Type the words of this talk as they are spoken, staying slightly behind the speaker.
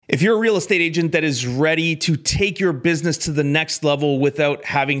If you're a real estate agent that is ready to take your business to the next level without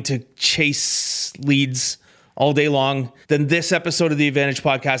having to chase leads all day long, then this episode of the Advantage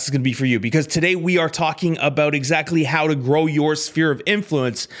Podcast is going to be for you, because today we are talking about exactly how to grow your sphere of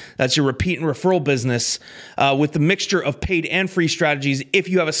influence. That's your repeat and referral business with the mixture of paid and free strategies. If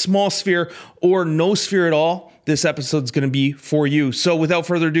you have a small sphere or no sphere at all, this episode is going to be for you. So without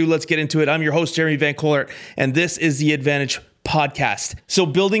further ado, let's get into it. I'm your host, Jeremy Van Collert, and this is the Advantage Podcast. So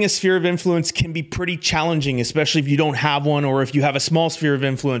building a sphere of influence can be pretty challenging, especially if you don't have one or if you have a small sphere of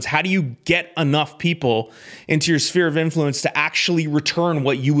influence. How do you get enough people into your sphere of influence to actually return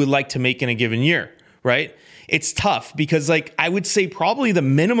what you would like to make in a given year, right? It's tough because I would say probably the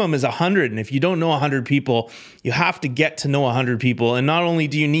minimum is 100. And if you don't know 100 people, you have to get to know 100 people. And not only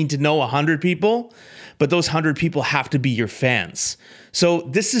do you need to know 100 people, but those 100 people have to be your fans. So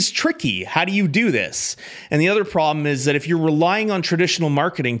this is tricky. How do you do this? And the other problem is that if you're relying on traditional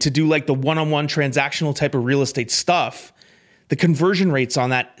marketing to do the one-on-one transactional type of real estate stuff, the conversion rates on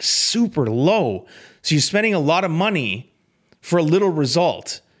that super low. So you're spending a lot of money for a little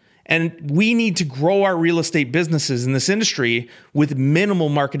result. And we need to grow our real estate businesses in this industry with minimal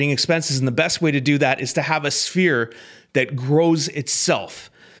marketing expenses. And the best way to do that is to have a sphere that grows itself.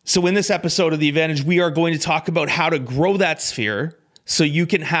 So in this episode of The Advantage, we are going to talk about how to grow that sphere so you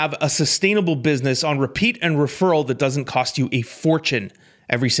can have a sustainable business on repeat and referral that doesn't cost you a fortune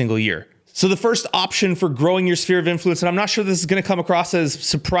every single year. So the first option for growing your sphere of influence, and I'm not sure this is going to come across as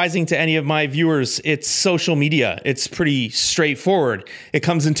surprising to any of my viewers, it's social media. It's pretty straightforward. It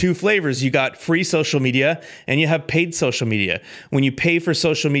comes in two flavors. You got free social media and you have paid social media. When you pay for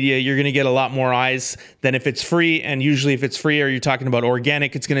social media, you're going to get a lot more eyes than if it's free. And usually if it's free or you're talking about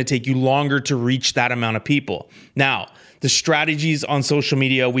organic, it's going to take you longer to reach that amount of people. Now, the strategies on social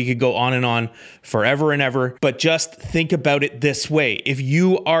media, we could go on and on forever and ever, but just think about it this way. If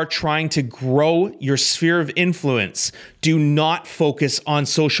you are trying to grow your sphere of influence, do not focus on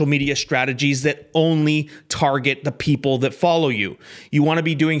social media strategies that only target the people that follow you. You want to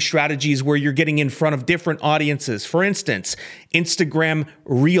be doing strategies where you're getting in front of different audiences. For instance, Instagram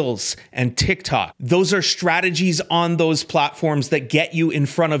Reels and TikTok. Those are strategies on those platforms that get you in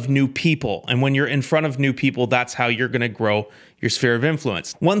front of new people. And when you're in front of new people, that's how you're going to grow your sphere of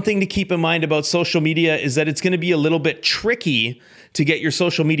influence. One thing to keep in mind about social media is that it's going to be a little bit tricky to get your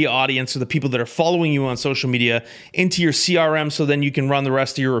social media audience or the people that are following you on social media into your CRM so then you can run the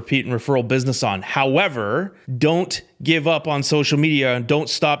rest of your repeat and referral business on. However, don't give up on social media and don't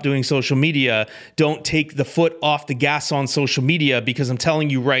stop doing social media. Don't take the foot off the gas on social media, because I'm telling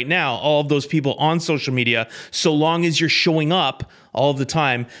you right now, all of those people on social media, so long as you're showing up all of the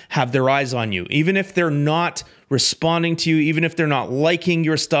time, have their eyes on you. Even if they're not responding to you, even if they're not liking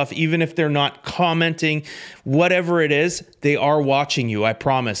your stuff, even if they're not commenting, whatever it is, they are watching you, I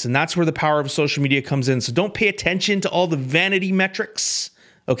promise. And that's where the power of social media comes in. So don't pay attention to all the vanity metrics.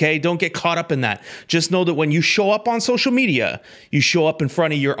 Okay, don't get caught up in that. Just know that when you show up on social media, you show up in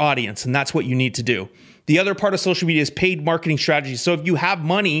front of your audience, and that's what you need to do. The other part of social media is paid marketing strategies. So if you have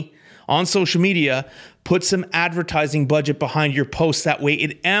money on social media, put some advertising budget behind your posts. That way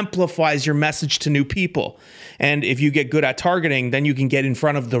it amplifies your message to new people. And if you get good at targeting, then you can get in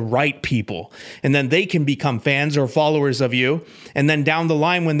front of the right people. And then they can become fans or followers of you. And then down the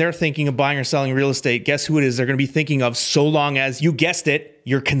line, when they're thinking of buying or selling real estate, guess who it is they're going to be thinking of, so long as, you guessed it,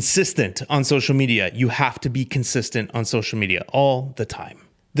 you're consistent on social media. You have to be consistent on social media all the time.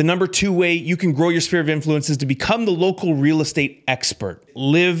 The number two way you can grow your sphere of influence is to become the local real estate expert.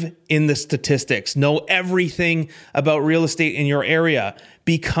 Live in the statistics. Know everything about real estate in your area.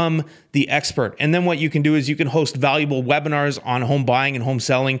 Become the expert. And then what you can do is you can host valuable webinars on home buying and home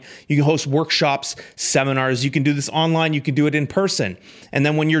selling. You can host workshops, seminars. You can do this online. You can do it in person. And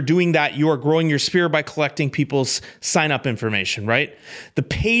then when you're doing that, you are growing your sphere by collecting people's sign-up information, right? The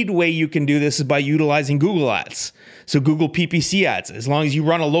paid way you can do this is by utilizing Google Ads. So Google PPC ads, as long as you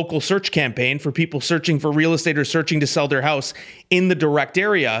run a local search campaign for people searching for real estate or searching to sell their house in the direct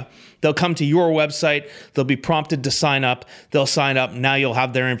area, they'll come to your website, they'll be prompted to sign up, they'll sign up, now you'll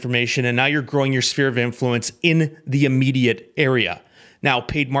have their information, and now you're growing your sphere of influence in the immediate area. Now,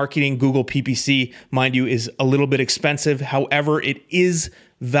 paid marketing, Google PPC, mind you, is a little bit expensive. However, it is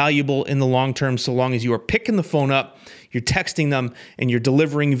valuable in the long term, so long as you are picking the phone up, you're texting them, and you're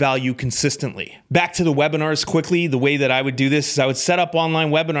delivering value consistently. Back to the webinars quickly. The way that I would do this is I would set up online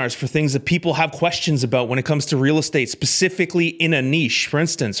webinars for things that people have questions about when it comes to real estate, specifically in a niche. For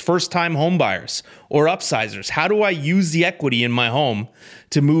instance, first-time home buyers or upsizers. How do I use the equity in my home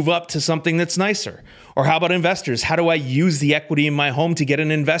to move up to something that's nicer? Or how about investors? How do I use the equity in my home to get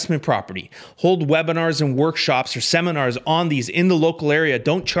an investment property? Hold webinars and workshops or seminars on these in the local area.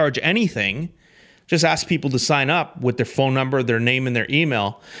 Don't charge anything. Just ask people to sign up with their phone number, their name, and their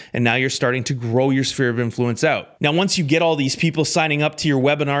email. And now you're starting to grow your sphere of influence out. Now, once you get all these people signing up to your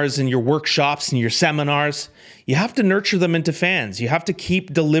webinars and your workshops and your seminars, you have to nurture them into fans. You have to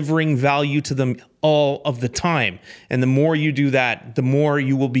keep delivering value to them all of the time. And the more you do that, the more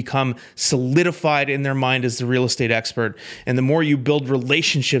you will become solidified in their mind as the real estate expert. And the more you build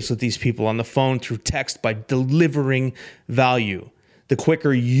relationships with these people on the phone, through text, by delivering value, the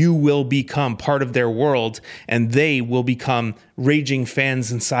quicker you will become part of their world, and they will become raging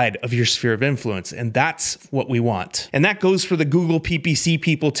fans inside of your sphere of influence. And that's what we want. And that goes for the Google PPC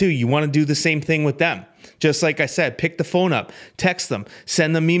people too. You want to do the same thing with them. Just like I said, pick the phone up, text them,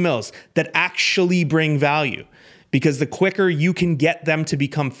 send them emails that actually bring value. Because the quicker you can get them to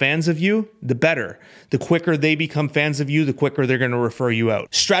become fans of you, the better. The quicker they become fans of you, the quicker they're going to refer you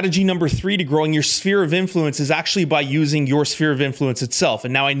out. Strategy number 3 to growing your sphere of influence is actually by using your sphere of influence itself.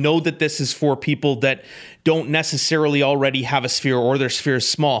 And now I know that this is for people that don't necessarily already have a sphere or their sphere is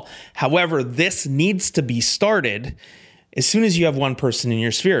small. However, this needs to be started as soon as you have one person in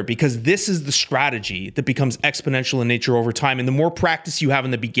your sphere, because this is the strategy that becomes exponential in nature over time. And the more practice you have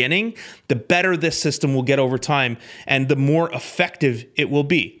in the beginning, the better this system will get over time and the more effective it will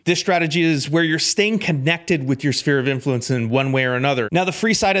be. This strategy is where you're staying connected with your sphere of influence in one way or another. Now, the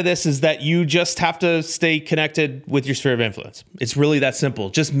free side of this is that you just have to stay connected with your sphere of influence. It's really that simple.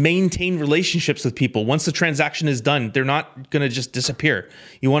 Just maintain relationships with people. Once the transaction is done, they're not going to just disappear.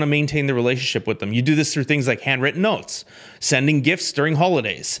 You want to maintain the relationship with them. You do this through things like handwritten notes, sending gifts during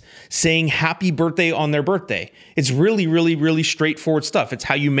holidays, saying happy birthday on their birthday. It's really, really, really straightforward stuff. It's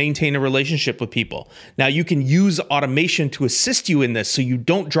how you maintain a relationship with people. Now, you can use automation to assist you in this so you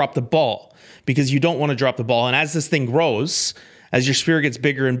don't drop the ball, because you don't want to drop the ball. And as this thing grows, as your sphere gets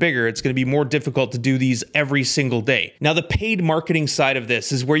bigger and bigger, it's going to be more difficult to do these every single day. Now, the paid marketing side of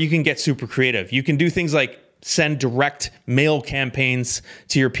this is where you can get super creative. You can do things like send direct mail campaigns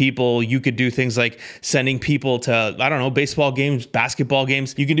to your people. You could do things like sending people to, baseball games, basketball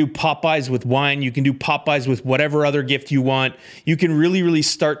games. You can do pop-bys with wine. You can do pop-bys with whatever other gift you want. You can really, really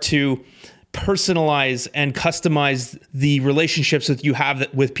start to personalize and customize the relationships that you have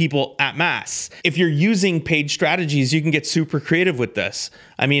with people at mass. If you're using paid strategies, you can get super creative with this.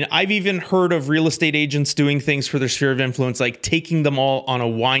 I mean, I've even heard of real estate agents doing things for their sphere of influence, like taking them all on a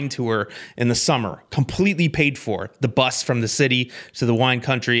wine tour in the summer, completely paid for, the bus from the city to the wine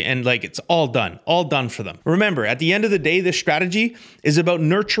country, and it's all done for them. Remember, at the end of the day, this strategy is about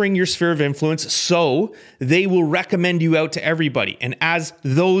nurturing your sphere of influence so they will recommend you out to everybody. And as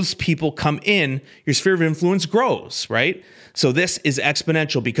those people come in, your sphere of influence grows, right? So this is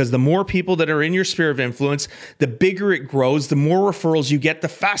exponential, because the more people that are in your sphere of influence, the bigger it grows, the more referrals you get, the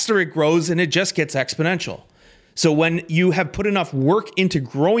faster it grows, and it just gets exponential. So when you have put enough work into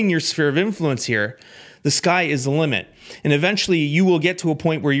growing your sphere of influence here, the sky is the limit. And eventually you will get to a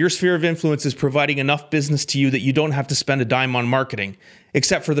point where your sphere of influence is providing enough business to you that you don't have to spend a dime on marketing,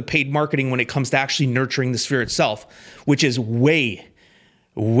 except for the paid marketing when it comes to actually nurturing the sphere itself, which is way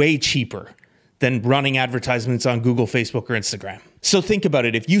cheaper than running advertisements on Google, Facebook, or Instagram. So think about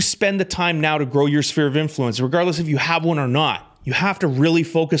it. If you spend the time now to grow your sphere of influence, regardless if you have one or not, you have to really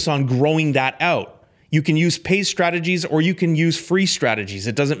focus on growing that out. You can use paid strategies or you can use free strategies.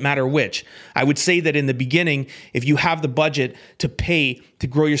 It doesn't matter which. I would say that in the beginning, if you have the budget to pay to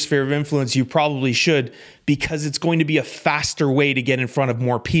grow your sphere of influence, you probably should, because it's going to be a faster way to get in front of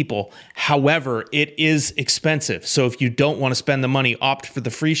more people. However, it is expensive. So if you don't want to spend the money, opt for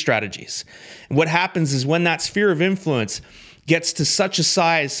the free strategies. And what happens is when that sphere of influence gets to such a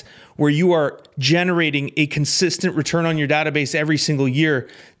size where you are generating a consistent return on your database every single year,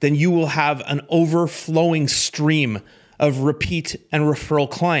 then you will have an overflowing stream of repeat and referral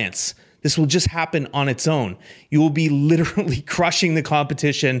clients. This will just happen on its own. You will be literally crushing the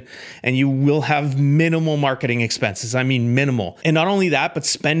competition, and you will have minimal marketing expenses. I mean, minimal. And not only that, but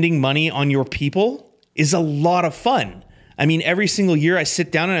spending money on your people is a lot of fun. I mean, every single year I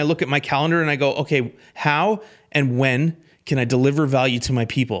sit down and I look at my calendar and I go, okay, how and when can I deliver value to my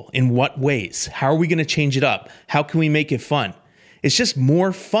people? In what ways? How are we going to change it up? How can we make it fun? It's just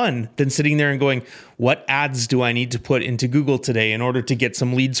more fun than sitting there and going, what ads do I need to put into Google today in order to get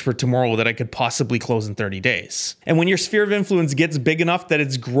some leads for tomorrow that I could possibly close in 30 days? And when your sphere of influence gets big enough that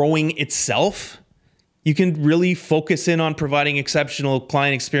it's growing itself, you can really focus in on providing exceptional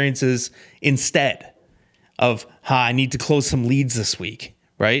client experiences instead of, I need to close some leads this week,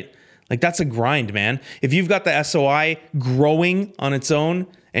 right? That's a grind, man. If you've got the SOI growing on its own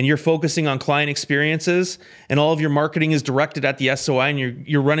and you're focusing on client experiences and all of your marketing is directed at the SOI and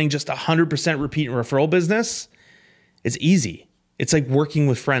you're running just 100% repeat and referral business, it's easy. It's like working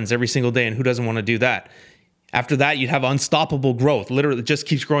with friends every single day, and who doesn't want to do that? After that, you'd have unstoppable growth. Literally, it just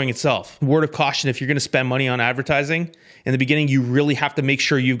keeps growing itself. Word of caution, if you're going to spend money on advertising, in the beginning, you really have to make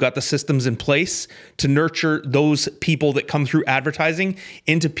sure you've got the systems in place to nurture those people that come through advertising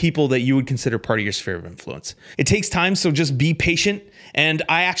into people that you would consider part of your sphere of influence. It takes time, so just be patient. And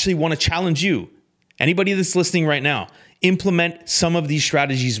I actually want to challenge you, anybody that's listening right now, implement some of these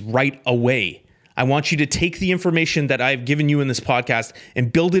strategies right away. I want you to take the information that I've given you in this podcast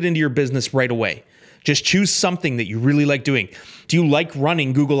and build it into your business right away. Just choose something that you really like doing. Do you like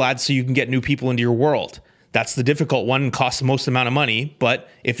running Google Ads so you can get new people into your world? That's the difficult one and costs the most amount of money, but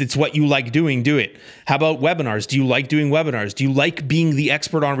if it's what you like doing, do it. How about webinars? Do you like doing webinars? Do you like being the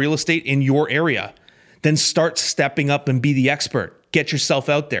expert on real estate in your area? Then start stepping up and be the expert. Get yourself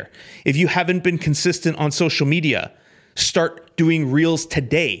out there. If you haven't been consistent on social media, start doing Reels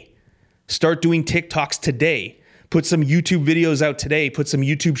today. Start doing TikToks today. Put some YouTube videos out today. Put some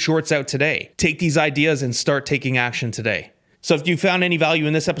YouTube shorts out today. Take these ideas and start taking action today. So if you found any value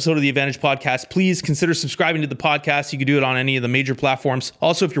in this episode of the Advantage Podcast, please consider subscribing to the podcast. You can do it on any of the major platforms.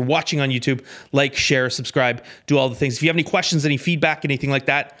 Also, if you're watching on YouTube, like, share, subscribe, do all the things. If you have any questions, any feedback, anything like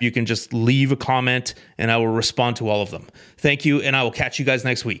that, you can just leave a comment and I will respond to all of them. Thank you, and I will catch you guys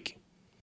next week.